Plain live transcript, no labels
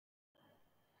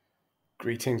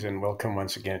Greetings and welcome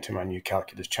once again to my new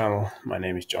calculus channel. My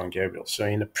name is John Gabriel. So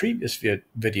in a previous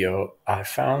video, I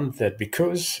found that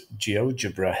because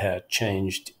GeoGebra had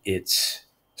changed its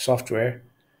software,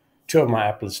 two of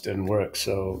my applets didn't work.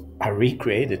 So I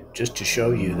recreated just to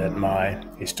show you that my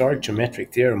historic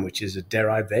geometric theorem, which is a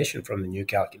derivation from the new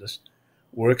calculus,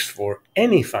 works for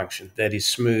any function that is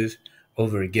smooth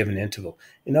over a given interval.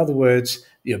 In other words,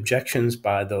 the objections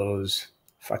by those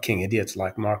fucking idiots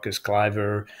like Marcus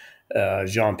Cliver,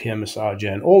 Jean-Pierre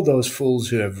Massager, and all those fools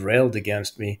who have railed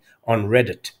against me on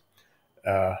Reddit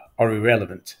are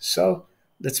irrelevant. So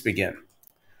let's begin.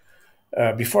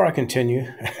 Before I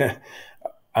continue,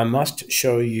 I must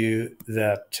show you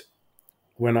that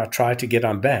when I tried to get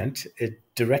unbanned, it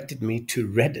directed me to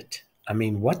Reddit. I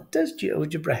mean, what does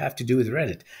GeoGebra have to do with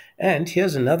Reddit? And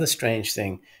here's another strange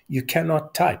thing. You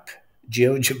cannot type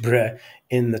GeoGebra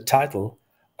in the title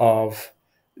of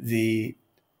the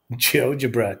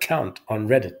GeoGebra account on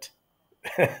Reddit.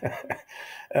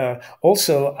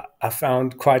 Also, I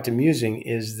found quite amusing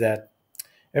is that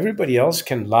everybody else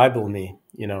can libel me,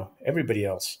 everybody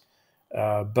else,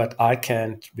 but I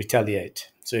can't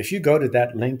retaliate. So if you go to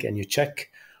that link and you check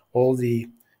all the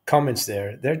comments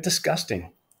there, they're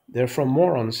disgusting. They're from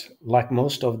morons, like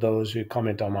most of those who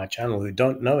comment on my channel who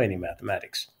don't know any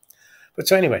mathematics. But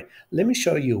so anyway, let me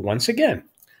show you once again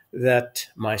that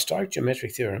my historic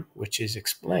geometric theorem, which is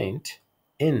explained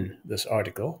in this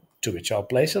article, to which I'll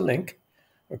place a link,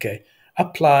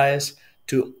 applies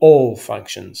to all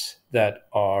functions that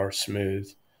are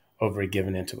smooth over a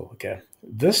given interval.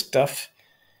 This stuff,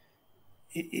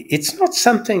 it's not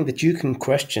something that you can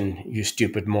question, you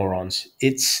stupid morons.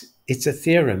 It's a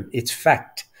theorem. It's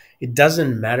fact. It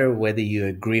doesn't matter whether you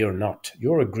agree or not.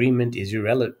 Your agreement is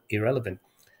irrelevant.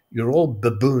 You're all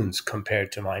baboons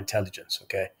compared to my intelligence,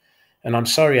 And I'm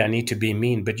sorry I need to be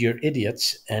mean, but you're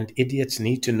idiots, and idiots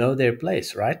need to know their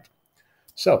place, right?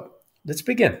 So let's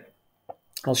begin.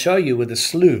 I'll show you with a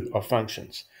slew of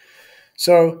functions.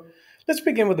 So let's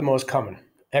begin with the most common,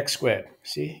 x squared.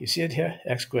 See, you see it here,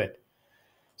 x squared.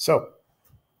 So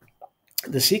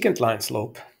the secant line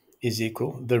slope is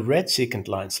equal, the red secant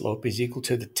line slope is equal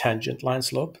to the tangent line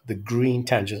slope, the green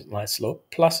tangent line slope,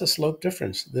 plus a slope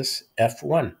difference, this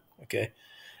F1,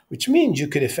 which means you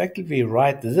could effectively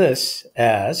write this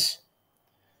as,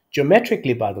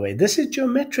 geometrically, by the way, this is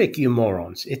geometric, you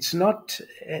morons. It's not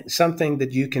something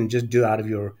that you can just do out of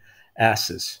your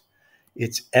asses.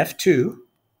 It's F2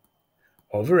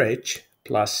 over H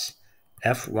plus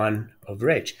F1 over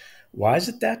H. Why is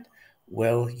it that?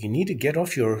 Well, you need to get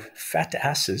off your fat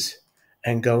asses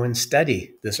and go and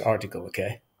study this article,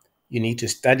 You need to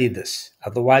study this.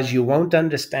 Otherwise, you won't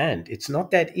understand. It's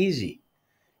not that easy.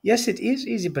 Yes, it is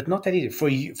easy, but not that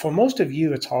easy. For most of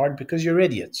you, it's hard because you're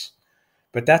idiots.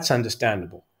 But that's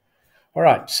understandable. All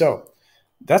right, so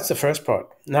that's the first part.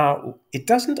 Now, it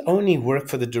doesn't only work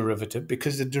for the derivative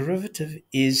because the derivative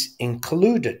is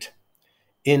included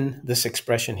in this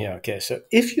expression here. So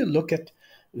if you look at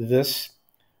this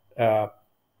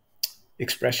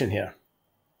expression here,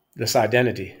 this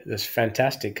identity, this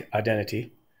fantastic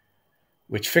identity,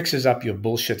 which fixes up your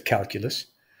bullshit calculus,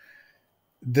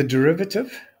 the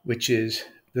derivative, which is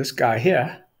this guy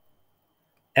here,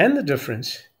 and the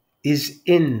difference is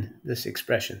in this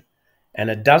expression.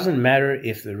 And it doesn't matter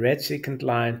if the red secant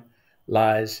line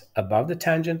lies above the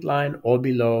tangent line or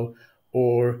below,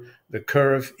 or the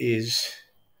curve is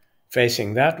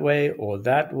facing that way, or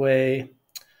this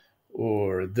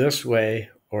way,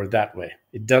 or that way.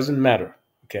 It doesn't matter,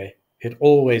 It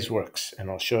always works, and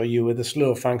I'll show you with a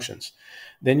slew of functions.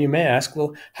 Then you may ask,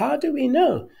 well, how do we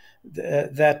know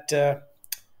that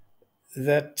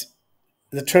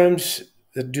the terms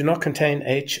that do not contain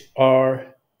H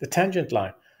are the tangent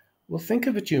line? Well, think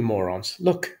of it, you morons.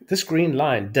 Look, this green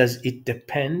line, does it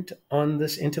depend on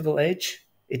this interval H?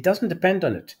 It doesn't depend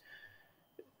on it.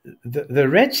 The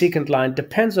red secant line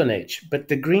depends on H, but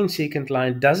the green secant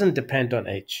line doesn't depend on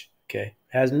H, It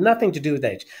has nothing to do with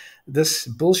H. This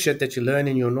bullshit that you learn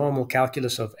in your normal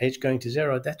calculus of H going to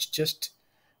 0, that's just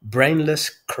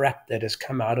brainless crap that has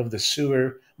come out of the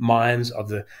sewer minds of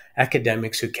the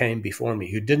academics who came before me,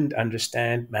 who didn't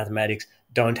understand mathematics,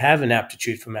 don't have an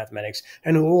aptitude for mathematics,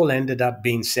 and who all ended up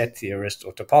being set theorists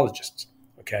or topologists,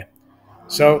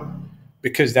 So,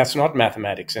 because that's not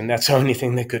mathematics, and that's the only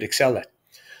thing they could excel at.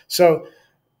 So,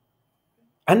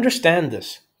 understand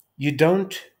this. You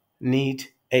don't need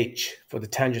H for the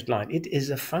tangent line. It is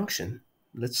a function.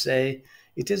 Let's say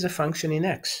it is a function in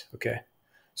X,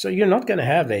 So you're not going to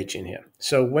have H in here.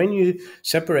 So when you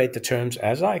separate the terms,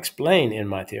 as I explain in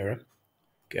my theorem,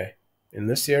 in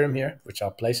this theorem here, which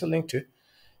I'll place a link to,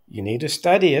 You need to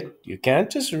study it. You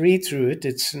can't just read through it.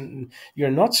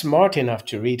 You're not smart enough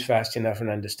to read fast enough and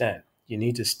understand. You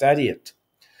need to study it.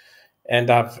 And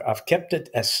I've kept it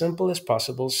as simple as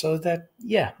possible so that,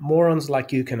 yeah, morons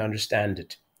like you can understand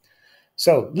it.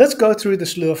 So let's go through the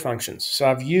slew of functions. So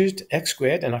I've used x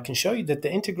squared, and I can show you that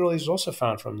the integral is also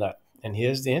found from that. And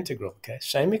here's the integral, okay?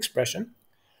 Same expression.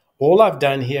 All I've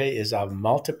done here is I've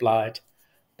multiplied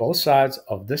both sides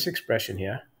of this expression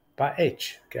here by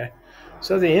h, okay?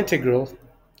 So the integral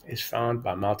is found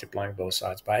by multiplying both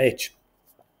sides by h.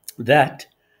 That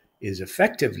is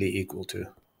effectively equal to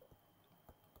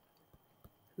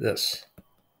this,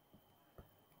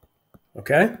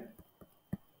 okay?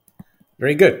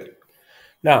 Very good.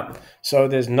 Now, so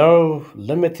there's no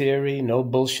limit theory, no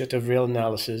bullshit of real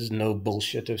analysis, no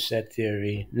bullshit of set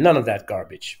theory, none of that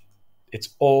garbage. It's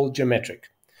all geometric.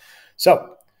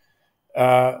 So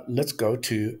let's go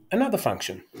to another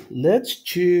function. Let's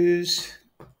choose,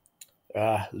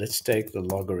 let's take the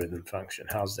logarithm function.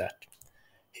 How's that?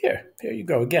 Here you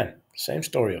go again. Same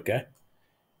story, okay?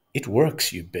 It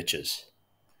works, you bitches.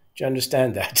 Do you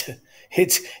understand that?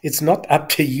 It's not up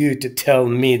to you to tell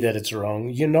me that it's wrong.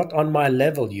 You're not on my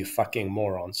level, you fucking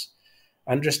morons.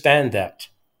 Understand that.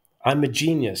 I'm a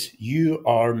genius. You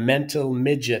are mental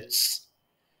midgets.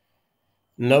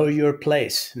 Know your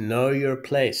place. Know your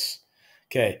place.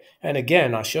 Okay, and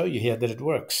again, I'll show you here that it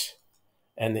works.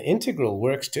 And the integral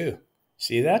works too.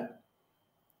 See that?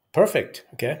 Perfect.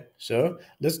 Okay, so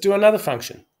let's do another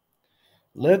function.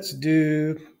 Let's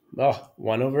do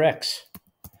 1 over x.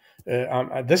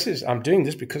 I'm doing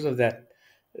this because of that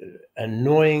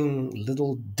annoying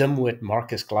little dimwit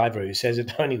Marcus Cliver who says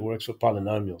it only works for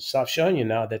polynomials. So I've shown you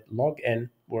now that log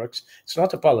n works. It's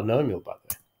not a polynomial, by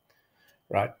the way,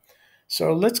 right?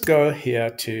 So let's go here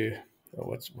to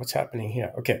what's happening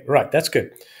here. Okay, right, that's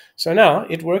good. So now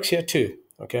it works here too.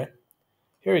 Okay,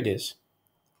 here it is.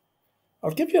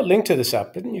 I'll give you a link to this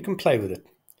app, and you can play with it.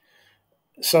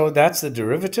 So that's the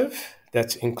derivative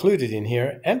that's included in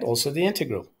here, and also the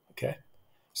integral. Okay,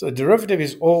 so the derivative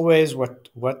is always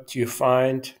what you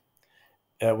find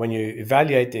when you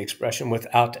evaluate the expression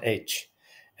without h.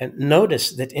 And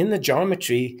notice that in the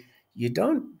geometry, you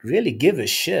don't really give a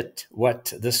shit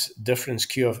what this difference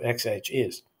q of xh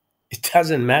is. It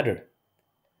doesn't matter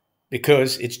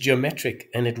because it's geometric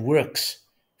and it works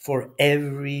for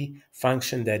every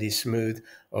function that is smooth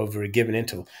over a given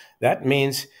interval. That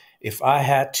means if I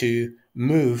had to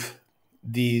move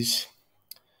these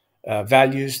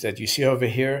values that you see over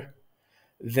here,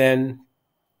 then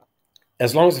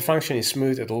as long as the function is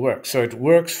smooth, it'll work. So it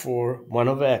works for 1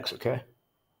 over x, okay?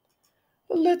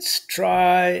 Let's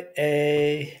try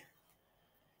a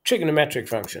trigonometric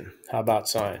function. How about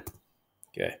sine?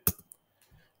 Okay,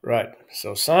 right.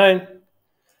 So sine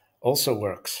also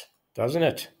works, doesn't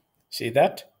it? See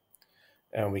that?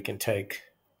 And we can take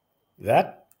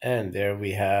that, and there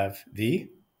we have the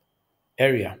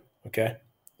area, okay?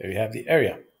 There you have the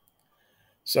area.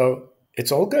 So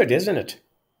it's all good, isn't it?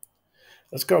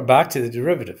 Let's go back to the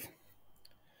derivative.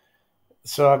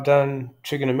 So I've done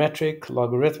trigonometric,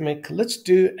 logarithmic. Let's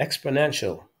do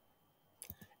exponential.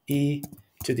 E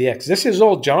to the x. This is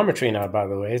all geometry now, by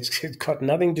the way. It's got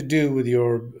nothing to do with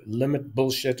your limit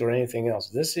bullshit or anything else.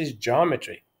 This is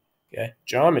geometry. Okay,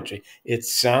 geometry.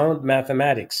 It's sound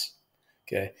mathematics.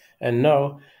 Okay, and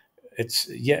no, it's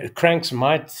cranks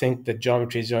might think that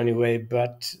geometry is the only way,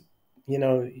 but you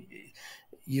know,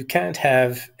 you can't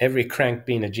have every crank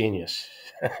being a genius.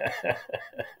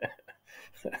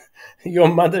 Your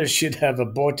mother should have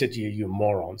aborted you, you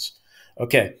morons.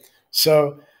 Okay,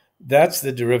 so that's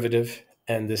the derivative,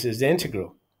 and this is the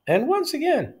integral. And once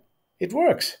again, it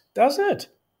works, doesn't it?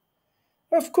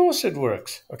 Of course it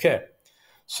works. Okay,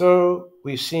 so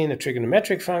we've seen a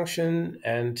trigonometric function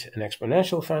and an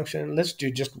exponential function. Let's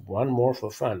do just one more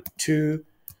for fun. 2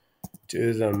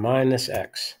 to the minus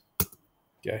x.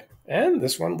 Okay, and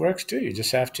this one works too. You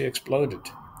just have to explode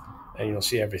it, and you'll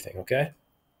see everything, okay?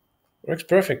 Works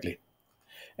perfectly.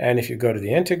 And if you go to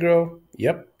the integral,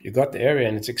 yep, you got the area,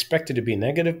 and it's expected to be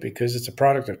negative because it's a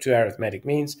product of two arithmetic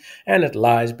means, and it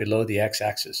lies below the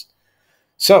x-axis.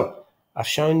 So I've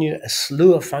shown you a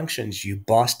slew of functions, you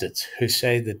bastards, who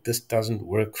say that this doesn't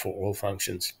work for all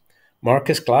functions.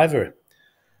 Marcus Cliver,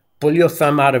 pull your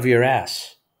thumb out of your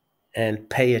ass and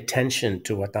pay attention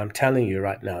to what I'm telling you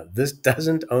right now. This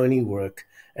doesn't only work.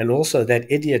 And also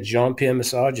that idiot Jean-Pierre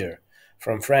Massager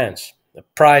from France, the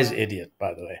prize idiot,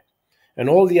 by the way, and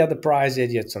all the other prize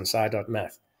idiots on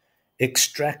Sci.math.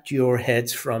 Extract your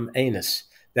heads from anus.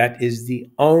 That is the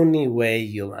only way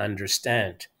you'll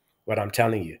understand what I'm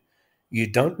telling you. You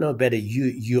don't know better.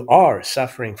 You are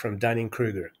suffering from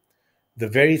Dunning-Kruger. the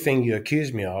very thing you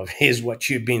accuse me of is what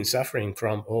you've been suffering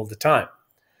from all the time.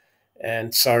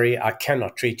 And sorry, I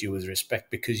cannot treat you with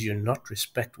respect because you're not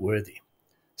respect worthy.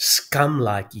 Scum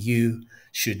like you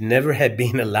should never have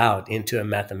been allowed into a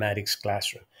mathematics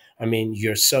classroom. I mean,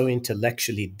 you're so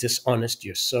intellectually dishonest,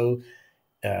 you're so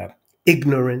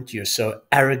ignorant, you're so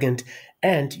arrogant,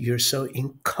 and you're so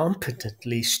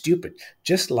incompetently stupid,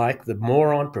 just like the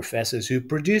moron professors who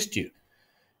produced you.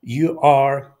 You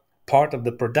are part of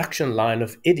the production line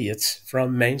of idiots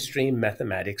from mainstream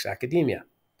mathematics academia.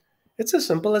 It's as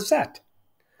simple as that.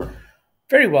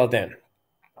 Very well then.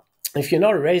 If you're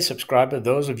not already a subscriber,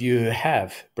 those of you who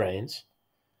have brains,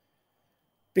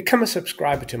 become a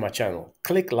subscriber to my channel.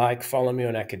 Click like, follow me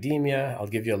on academia. I'll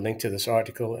give you a link to this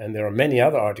article, and there are many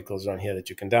other articles on here that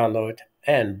you can download.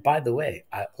 And by the way,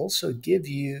 I also give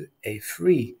you a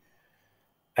free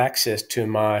access to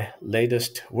my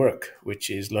latest work, which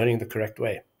is Learning the Correct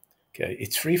Way. Okay,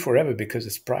 it's free forever because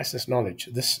it's priceless knowledge.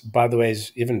 This, by the way,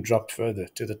 is even dropped further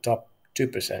to the top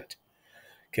 2%.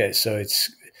 Okay, so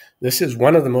this is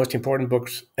one of the most important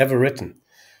books ever written.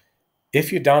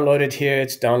 If you download it here,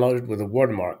 it's downloaded with a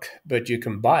watermark, but you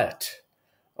can buy it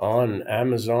on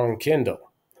Amazon Kindle,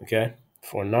 okay,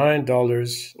 for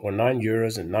 $9 or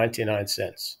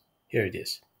 €9.99. Here it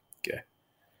is, okay.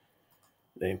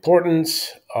 The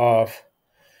importance of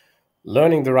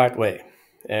learning the right way.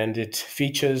 And it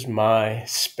features my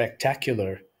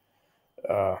spectacular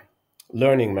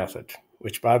learning method,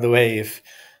 which, by the way, if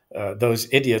those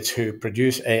idiots who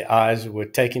produce AIs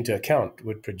would take into account,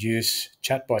 would produce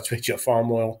chatbots which are far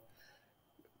more,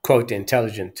 quote,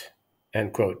 intelligent,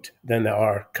 end quote, than they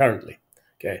are currently,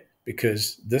 okay?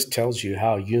 Because this tells you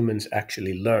how humans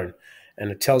actually learn,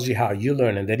 and it tells you how you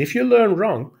learn, and that if you learn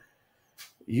wrong,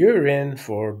 you're in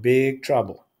for big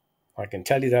trouble. I can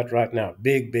tell you that right now.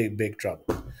 Big, big, big trouble.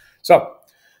 So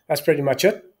that's pretty much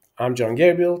it. I'm John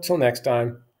Gabriel. Till next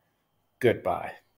time, goodbye.